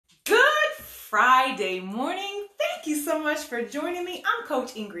Friday morning. Thank you so much for joining me. I'm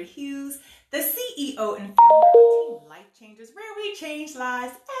Coach Ingrid Hughes, the CEO and founder of Team Life Changers, where we change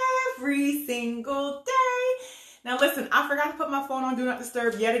lives every single day. Now listen, I forgot to put my phone on Do Not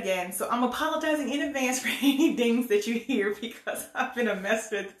Disturb yet again, so I'm apologizing in advance for any dings that you hear because I've been a mess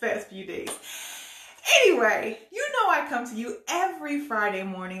for the past few days. Anyway, you know I come to you every Friday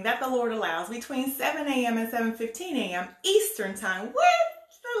morning that the Lord allows between 7 a.m. and 7:15 a.m. Eastern Time with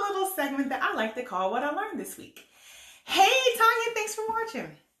the little segment that I like to call What I Learned This Week. Hey, Tanya, thanks for watching.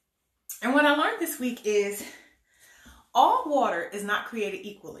 And what I learned this week is all water is not created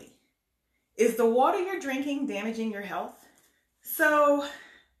equally. Is the water you're drinking damaging your health? So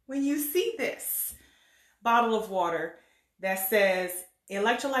when you see this bottle of water that says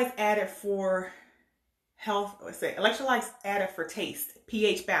electrolytes added for health, or say electrolytes added for taste,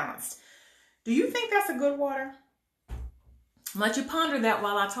 pH balanced, do you think that's a good water? Let you ponder that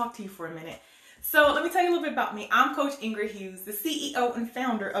while I talk to you for a minute. So let me tell you a little bit about me. I'm Coach Ingrid Hughes, the CEO and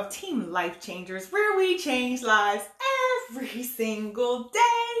founder of Team Life Changers, where we change lives every single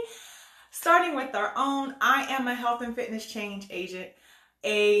day. Starting with our own, I am a health and fitness change agent,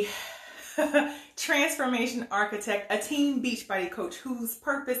 a transformation architect, a team Beachbody coach whose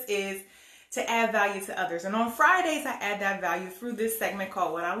purpose is to add value to others. And on Fridays, I add that value through this segment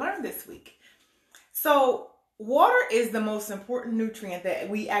called What I Learned This Week. So water is the most important nutrient that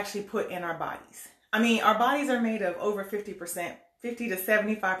we actually put in our bodies. I mean, our bodies are made of over 50%, 50 to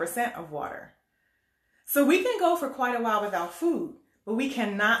 75% of water. So we can go for quite a while without food, but we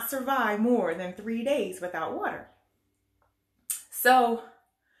cannot survive more than 3 days without water. So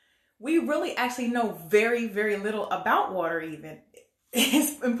we really actually know very, very little about water even.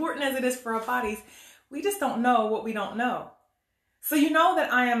 As important as it is for our bodies, we just don't know what we don't know. So you know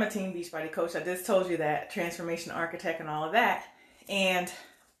that I am a Team Beachbody coach. I just told you that, transformation architect and all of that. And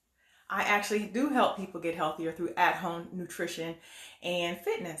I actually do help people get healthier through at-home nutrition and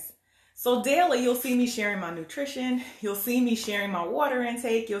fitness. So daily, you'll see me sharing my nutrition. You'll see me sharing my water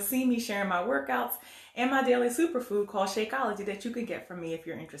intake. You'll see me sharing my workouts and my daily superfood called Shakeology that you can get from me if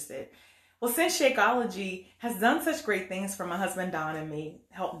you're interested. Well, since Shakeology has done such great things for my husband, Don, and me,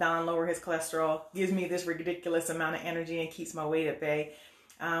 helped Don lower his cholesterol, gives me this ridiculous amount of energy and keeps my weight at bay.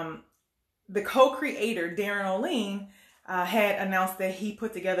 The co-creator, Darren O'Lean, had announced that he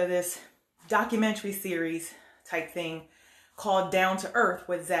put together this documentary series type thing called Down to Earth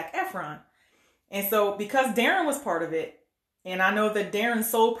with Zac Efron. And so because Darren was part of it, and I know that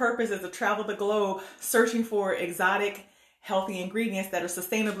Darren's sole purpose is to travel the globe searching for exotic, healthy ingredients that are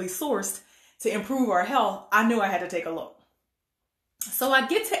sustainably sourced to improve our health, I knew I had to take a look. So I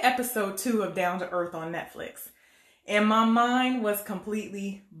get to episode 2 of Down to Earth on Netflix, and my mind was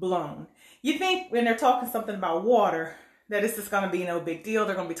completely blown. You think when they're talking something about water, that it's just going to be no big deal.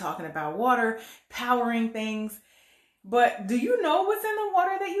 They're going to be talking about water, powering things. But do you know what's in the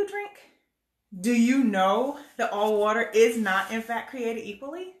water that you drink? Do you know that all water is not, in fact, created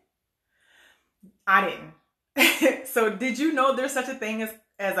equally? I didn't. So did you know there's such a thing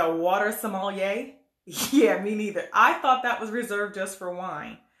as a water sommelier? Yeah, me neither. I thought that was reserved just for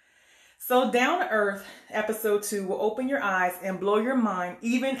wine. So Down to Earth, episode 2 will open your eyes and blow your mind,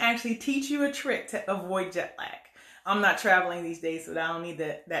 even actually teach you a trick to avoid jet lag. I'm not traveling these days, so I don't need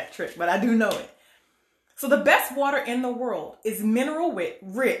that trick, but I do know it. So the best water in the world is mineral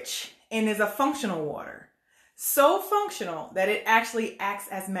rich and is a functional water. So functional that it actually acts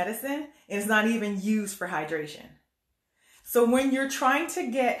as medicine and is not even used for hydration. So when you're trying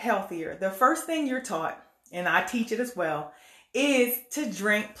to get healthier, the first thing you're taught, and I teach it as well, is to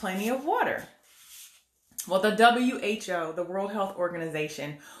drink plenty of water. Well, the WHO, the World Health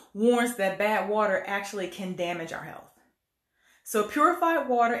Organization, warns that bad water actually can damage our health. So purified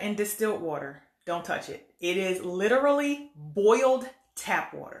water and distilled water, don't touch it. It is literally boiled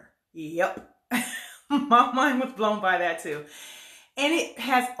tap water. Yep. My mind was blown by that too. And it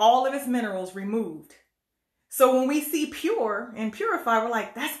has all of its minerals removed. So when we see pure and purified, we're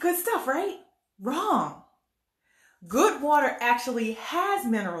like, that's good stuff, right? Wrong. Good water actually has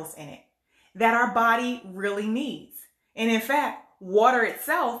minerals in it that our body really needs. And in fact, water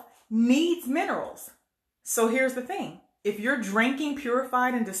itself needs minerals. So here's the thing. If you're drinking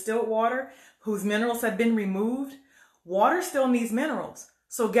purified and distilled water whose minerals have been removed, water still needs minerals.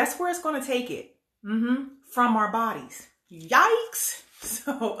 So guess where it's going to take it? From our bodies. Yikes.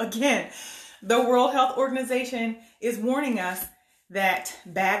 So again, the World Health Organization is warning us that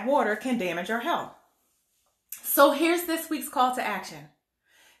bad water can damage our health. So here's this week's call to action.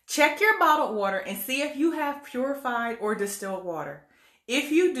 Check your bottled water and see if you have purified or distilled water.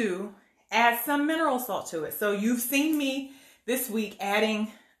 If you do, add some mineral salt to it. So you've seen me this week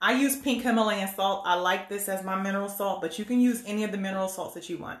adding I use pink Himalayan salt. I like this as my mineral salt, but you can use any of the mineral salts that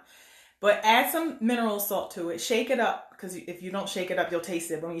you want. But add some mineral salt to it. Shake it up, because if you don't shake it up, you'll taste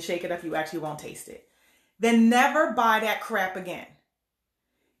it. But when you shake it up, you actually won't taste it. Then never buy that crap again.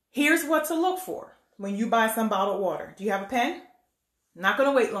 Here's what to look for when you buy some bottled water. Do you have a pen? Not going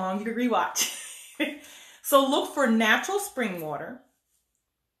to wait long. You can rewatch. So look for natural spring water,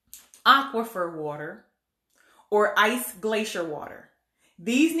 aquifer water, or ice glacier water.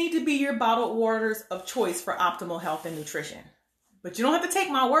 These need to be your bottled waters of choice for optimal health and nutrition. But you don't have to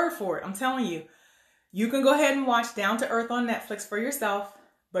take my word for it. I'm telling you. You can go ahead and watch Down to Earth on Netflix for yourself,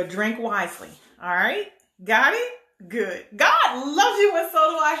 but drink wisely. All right? Got it? Good. God loves you, and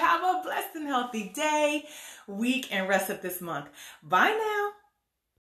so do I. Have a blessed and healthy day, week, and rest of this month. Bye now.